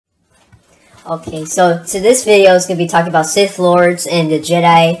Okay, so this video is going to be talking about Sith Lords and the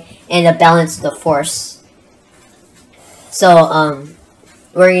Jedi and the balance of the Force. So,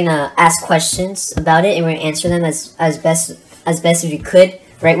 we're going to ask questions about it and we're going to answer them as best as we could.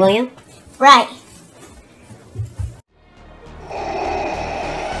 Right, William? Right.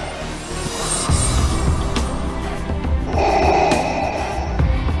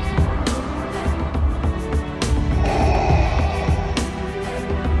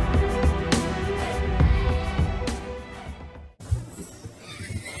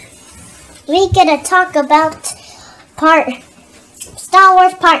 We're gonna talk about Star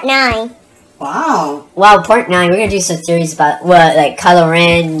Wars Part 9. Wow, Part 9. We're gonna do some theories about like Kylo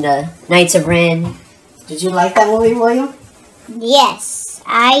Ren, the Knights of Ren. Did you like that movie, William? Yes,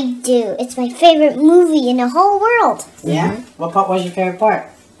 I do. It's my favorite movie in the whole world. Yeah? What part was your favorite part?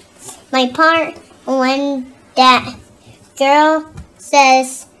 My part when that girl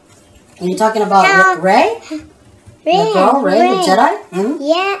says... Are you talking about Rey? Rey, the girl, Rey, the Jedi? Mm-hmm.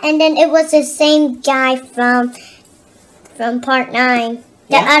 Yeah, and then it was the same guy from Part 9.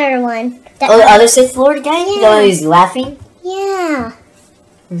 The other one. The other Sith Lord guy? Yeah. The one who's laughing? Yeah.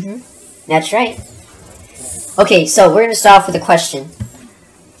 That's right. Okay, so we're going to start off with a question.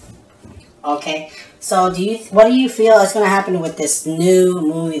 Okay, so what do you feel is going to happen with this new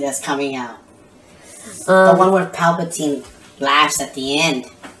movie that's coming out? The one where Palpatine laughs at the end.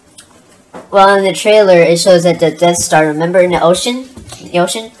 Well, in the trailer, it shows that the Death Star, remember, in the ocean? The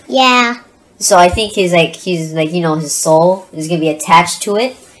ocean? Yeah. So I think he's like, his soul is going to be attached to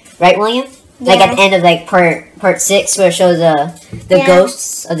it. Right, William? Yeah. Like at the end of like part 6 where it shows the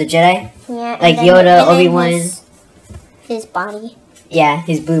ghosts of the Jedi. Yeah. Like Yoda, Obi-Wan. His body. Yeah,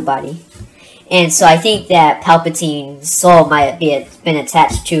 his blue body. And so I think that Palpatine's soul might be been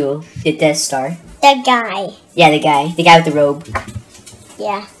attached to the Death Star. That guy. Yeah, the guy with the robe.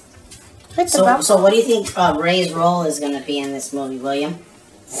 Yeah. So what do you think Rey's role is going to be in this movie, William?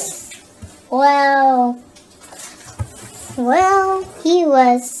 Well, he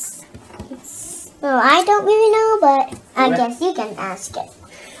was... Well, I don't really know, but I guess you can ask it.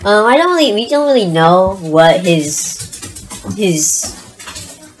 We don't really know what his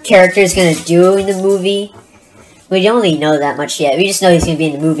character is going to do in the movie. We don't really know that much yet. We just know he's going to be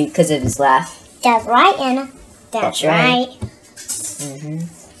in the movie because of his laugh. That's right, Anna. That's right.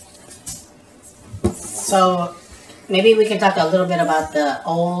 So, maybe we can talk a little bit about the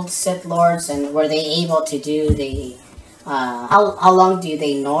old Sith Lords and were they able to do the... how long do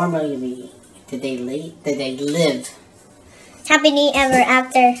they normally... Did they live? Happily ever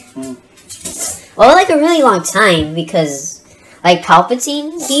after. Well, like a really long time because, like,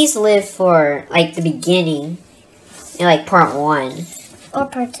 Palpatine, he's lived for, like, the beginning in, like, Part 1. Or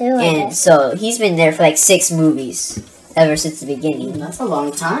Part 2, And so he's been there for, like, 6 movies ever since the beginning. That's a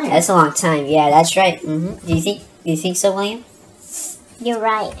long time. That's a long time. Yeah, that's right. Do you think so, William? You're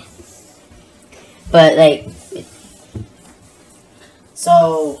right. But, like...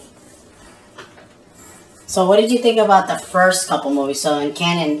 So what did you think about the first couple movies? So in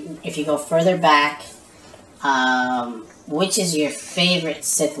canon, if you go further back, which is your favorite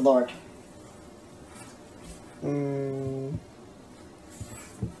Sith Lord?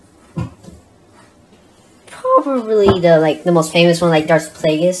 Probably the most famous one, like Darth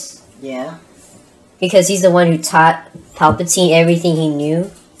Plagueis. Yeah. Because he's the one who taught Palpatine everything he knew.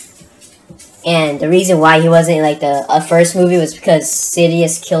 And the reason why he wasn't in like the first movie was because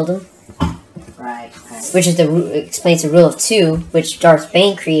Sidious killed him. Right. Which is explains the rule of 2, which Darth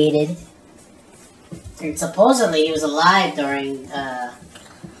Bane created. And supposedly he was alive during I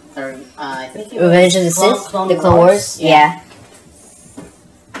think it Revenge of the Sith, the Clone Wars. Yeah.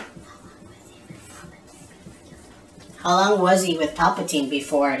 How long was he with Palpatine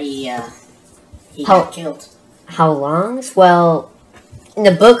before he got killed? How long? Well, in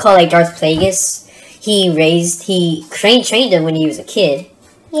the book called like Darth Plagueis, he trained him when he was a kid.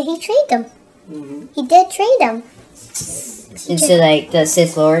 Yeah, he trained him. He did train him. Into like the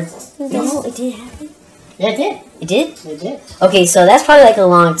Sith Lord. No, it did happen. Yeah, it did. It did? It did. Okay, so that's probably like a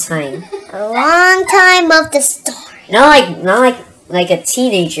long time. A long time of the story. Not like a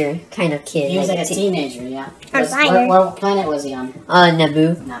teenager kind of kid. He was like a teenager, yeah. What planet was he on?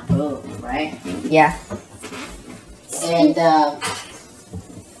 Naboo. Naboo, right? Yeah. And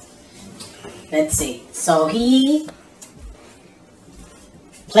let's see. So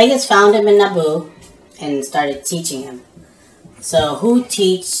Plagueis found him in Naboo and started teaching him. So who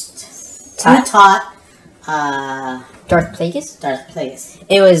taught Darth Plagueis? Darth Plagueis.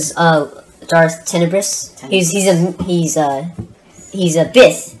 It was Darth Tenebrous. He's a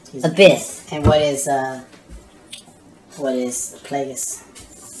Bith. A Bith. And what is Plagueis?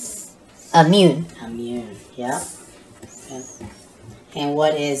 Immune. Immune. Yep. And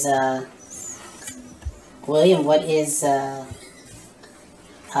what is William? What is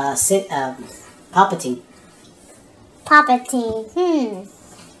Palpatine? Palpatine.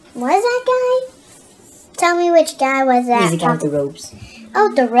 What is that guy? Tell me which guy was that. He's the guy with the robes.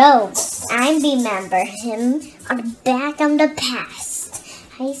 Oh, the robes. I remember him on the back of the past.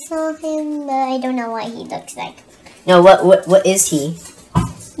 I saw him, but I don't know what he looks like. No, what is he?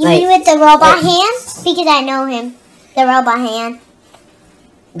 You mean with the robot hand? Because I know him. The robot hand.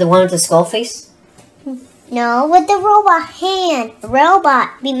 The one with the skull face? No, with the robot hand.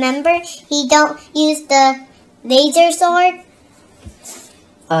 Robot. Remember? He don't use the laser sword?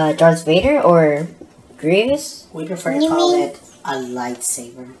 Darth Vader or Grievous? We prefer to call it a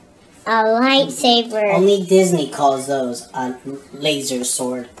lightsaber. A lightsaber. Only Disney calls those a laser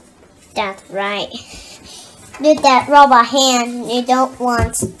sword. That's right. With that robot hand, you don't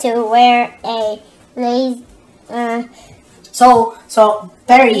want to wear a laser. So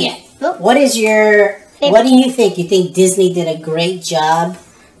better yet, what is your? What do you think? You think Disney did a great job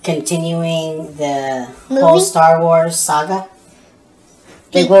continuing the whole Star Wars saga?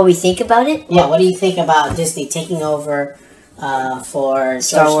 Like what we think about it? Yeah. What do you think about Disney taking over for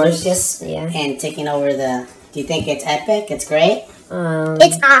Star Wars? Lucas, yeah. And taking over the? Do you think it's epic? It's great.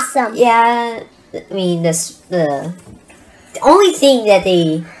 It's awesome. Yeah. I mean, the only thing that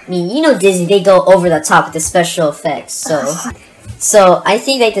Disney, they go over the top with the special effects. So I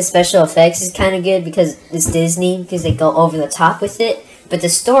think like the special effects is kind of good because it's Disney because they go over the top with it. But the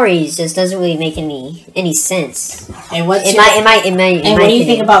story just doesn't really make any sense. And what do you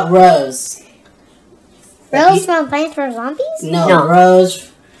think about Rose? Rose from Plants vs. Zombies? No, Rose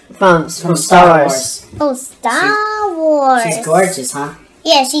from Star Wars. Oh, Star Wars. She's gorgeous, huh?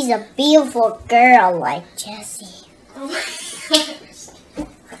 Yeah, she's a beautiful girl like Jessie.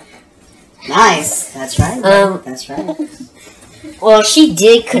 Nice. That's right. That's right. Well, she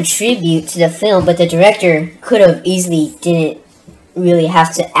did contribute to the film, but the director could have easily didn't really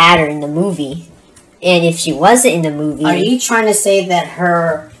have to add her in the movie. And if she wasn't in the movie, are you trying to say that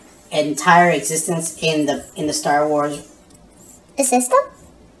her entire existence in the Star Wars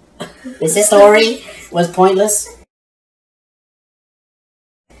story was pointless?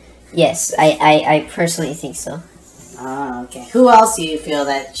 Yes, I personally think so. Ah, okay. Who else do you feel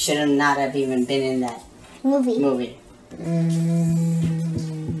that should not have even been in that movie?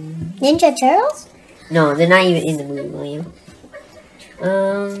 Ninja Turtles? No, they're not even in the movie, William.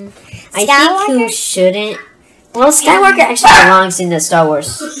 I think who shouldn't. Well, Skywalker actually belongs in the Star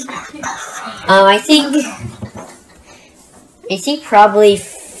Wars. I think probably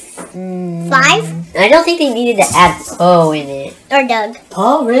 5? I don't think they needed to add Poe in it. Or Doug.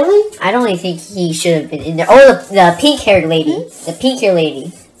 Poe, really? I don't really think he should have been in there. Oh, the pink-haired lady. The pink-haired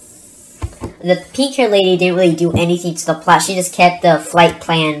lady. The pink-haired lady didn't really do anything to the plot. She just kept the flight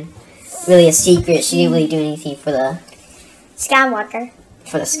plan really a secret. She didn't really do anything for the Skywalker.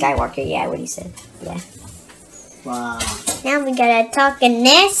 For the Skywalker, yeah, what he said. Yeah. Wow. Now we gotta talk, and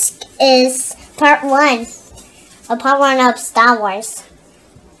this is part 1. Part 1 of Star Wars.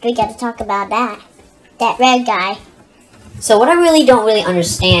 We gotta talk about that. That red guy. So what I really don't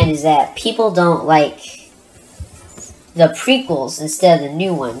understand is that people don't like the prequels instead of the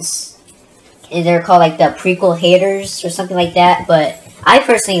new ones. And they're called like the prequel haters or something like that. But I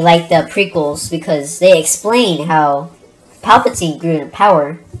personally like the prequels because they explain how Palpatine grew in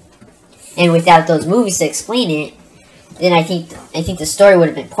power. And without those movies to explain it, then I think the story would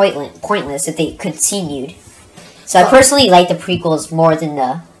have been pointless if they continued. So I personally like the prequels more than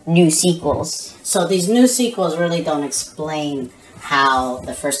the new sequels. So these new sequels really don't explain how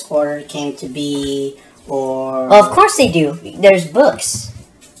the First Order came to be, or... Well, of course they do. There's books.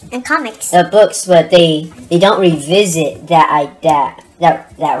 And comics. Books, but they don't revisit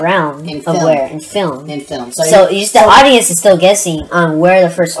that realm in of film. Where in film. In film. So the audience is still guessing on where the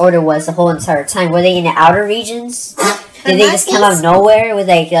First Order was the whole entire time. Were they in the outer regions? Did they just come out of nowhere with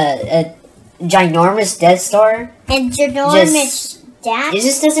like a ginormous Death Star? And ginormous Death? It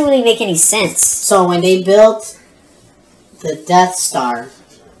just doesn't really make any sense. So when they built the Death Star,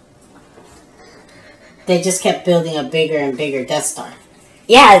 they just kept building a bigger and bigger Death Star.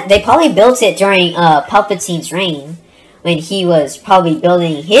 Yeah, they probably built it during Palpatine's reign. When he was probably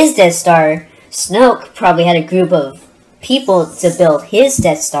building his Death Star, Snoke probably had a group of people to build his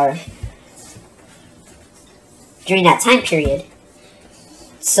Death Star during that time period.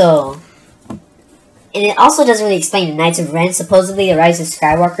 So, and it also doesn't really explain the Knights of Ren. Supposedly, the Rise of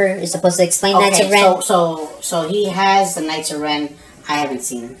Skywalker is supposed to explain Knights of Ren. So he has the Knights of Ren. I haven't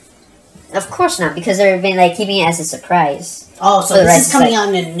seen them. Of course not, because they've been like keeping it as a surprise. Oh, so For the this rest is coming of-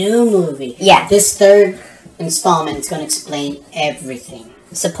 out in a new movie. Yeah. This third installment is going to explain everything.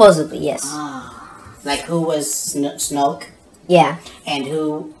 Supposedly, yes. Like who was Snoke Yeah. and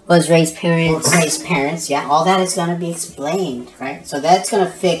who Was Rey's were parents. Rey's parents. Yeah, all that is going to be explained, right? So that's going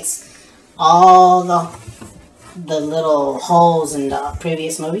to fix all the little holes in the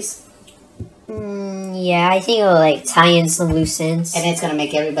previous movies. Yeah, I think it'll like tie in some loose ends. And it's going to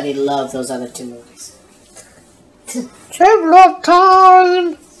make everybody love those other two movies. Tribble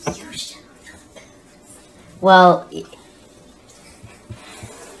time. Well,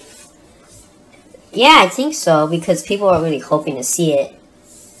 yeah, I think so, because people are really hoping to see it.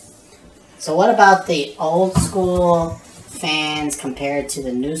 So what about the old school fans compared to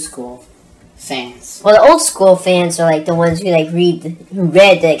the new school fans? Well, the old school fans are like the ones who like who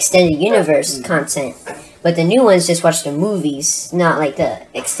read the extended universe content, but the new ones just watch the movies, not like the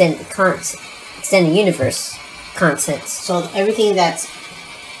extended universe content. So everything that's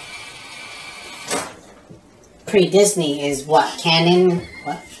pre-Disney is what? Canon?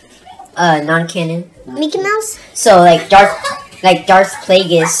 What? Non-canon. Mickey Mouse. So like Darth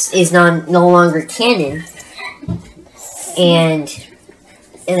Plagueis is no longer canon, and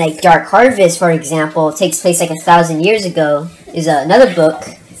like Dark Harvest, for example, takes place like 1,000 years ago. Is another book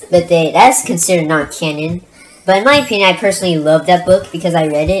that that's considered non-canon. But in my opinion, I personally love that book because I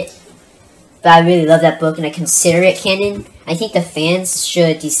read it. But I really love that book and I consider it canon. I think the fans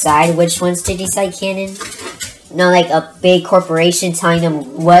should decide which ones to decide canon. Not like a big corporation telling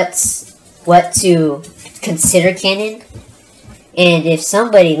them what to consider canon. And if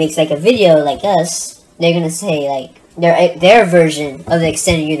somebody makes like a video like us, they're gonna say like their version of the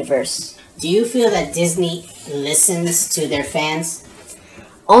extended universe. Do you feel that Disney listens to their fans?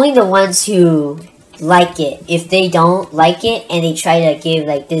 Only the ones who like it. If they don't like it and they try to give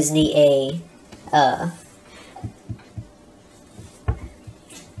like Disney a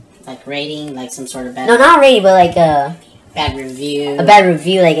Like rating, like some sort of bad, no, not rating, but like a bad review. bad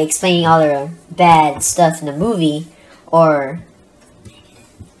review, like explaining all the bad stuff in the movie or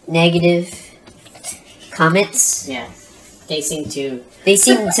negative comments. Yeah, they seem to. They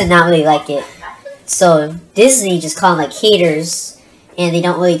seem to not really like it. So Disney just call them like haters, and they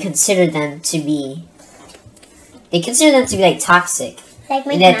don't really consider them to be. They consider them to be like toxic, Like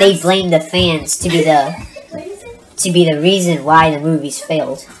and Mickey that they Mouse. blame the fans to be the reason why the movies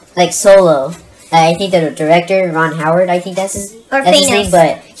failed. Like Solo, I think the director Ron Howard, I think that's his Thanos. name,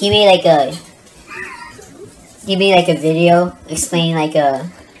 but he made like a video explaining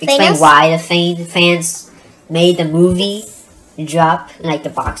explain Thanos? why the fans made the movie drop in like the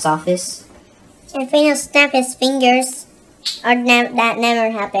box office. And Thanos snap his fingers. Or that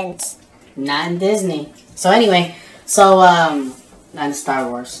never happens. Not in Disney. So anyway, not in Star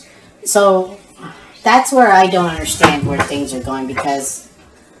Wars. So that's where I don't understand where things are going, because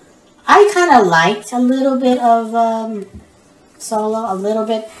I kind of liked a little bit of Solo, a little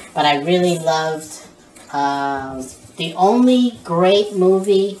bit, but I really loved the only great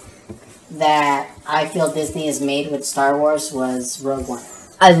movie that I feel Disney has made with Star Wars was Rogue One.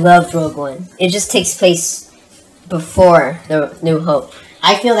 I loved Rogue One. It just takes place before the New Hope.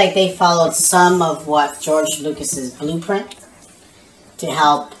 I feel like they followed some of what George Lucas's blueprint to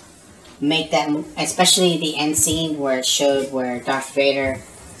help make that, especially the end scene where it showed where Darth Vader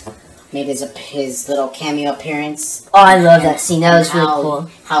made his little cameo appearance. Oh, I love that scene. That was And really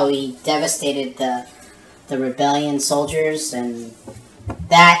cool. How he devastated the rebellion soldiers, and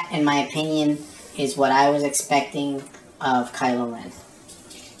that, in my opinion, is what I was expecting of Kylo Ren.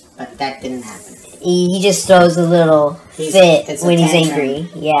 But that didn't happen. He just throws a little fit it's a when he's tantrum. angry.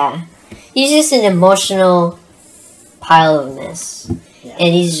 Yeah. He's just an emotional pile of mess. Yeah.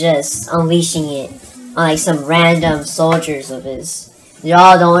 And he's just unleashing it on like some random soldiers of his. They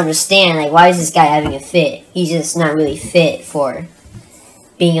all don't understand, like, why is this guy having a fit? He's just not really fit for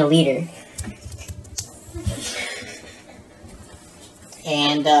being a leader.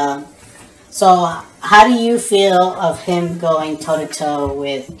 And so, how do you feel of him going toe to toe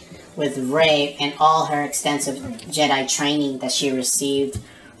with Rey and all her extensive Jedi training that she received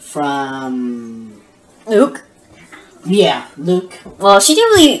from Luke? Yeah, Luke. Well, she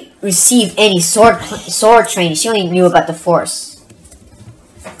didn't really receive any sword training. She only knew about the Force.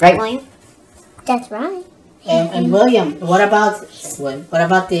 Right, William? That's right. And William, what about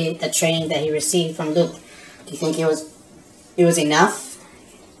the training that he received from Luke? Do you think it was enough?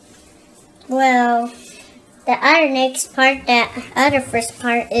 Well, the other next part, that other first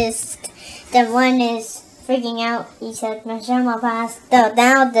part is the one is freaking out. He said, "Mashama passed." So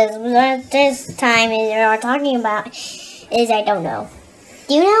now this time is we are talking about is I don't know.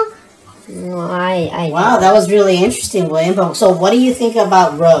 Do you know? Well, Wow, that was really interesting, William. But so, what do you think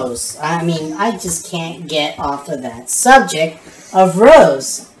about Rose? I mean, I just can't get off of that subject of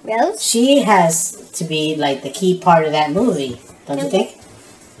Rose. Rose? She has to be like the key part of that movie, don't you think?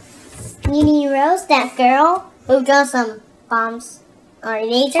 You mean Rose, that girl who got some bombs or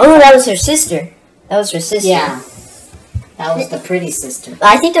laser? Oh, that was her sister. That was her sister. Yeah, that was the pretty sister.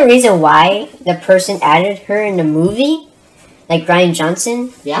 I think the reason why the person added her in the movie, like Ryan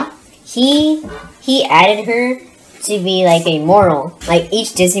Johnson, Yeah. he added her to be like a moral. Like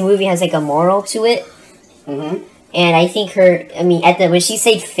each Disney movie has like a moral to it, Mm-hmm. and I think when she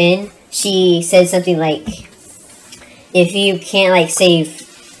said Finn, she said something like, if you can't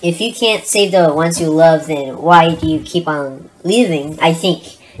save the ones you love, then why do you keep on leaving? I think.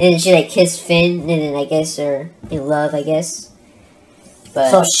 And then she like kissed Finn, and then I guess they're in love, I guess.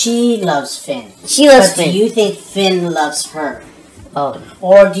 But So she loves Finn. she loves But Finn. do you think Finn loves her? Oh,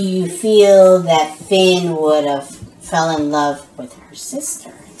 Or do you feel that Finn would have fell in love with her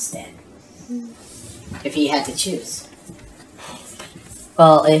sister instead? If he had to choose.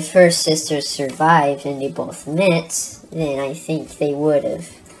 well, if her sister survived and they both met, then I think they would have.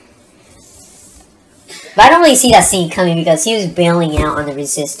 But I don't really see that scene coming because he was bailing out on the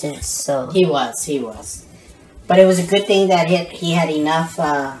resistance, so... He was. But it was a good thing that he had enough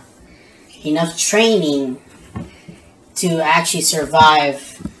training to actually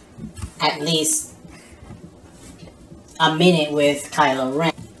survive at least a minute with Kylo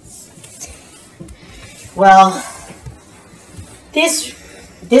Ren. Well, this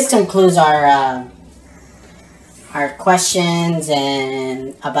concludes our questions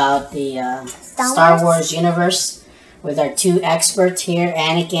and about the Star Wars universe with our two experts here,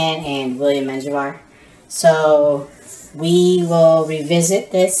 Anakin and William Menjivar. So we will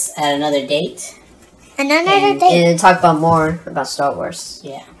revisit this at another date. Another day. And talk about more about Star Wars.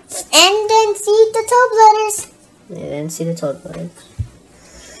 Yeah. And then see the toe letters. And then see the Toad Brother.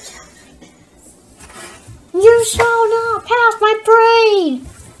 You shall not pass my brain.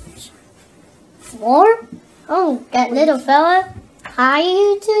 More? Oh, that little fella. Hi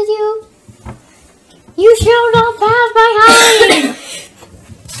to you. You shall not pass my height.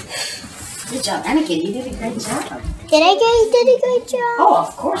 Good job, Anakin. You did a great job. Did I get you did a great job? Oh,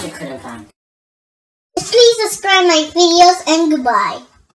 of course you could have done. Please subscribe my videos and goodbye.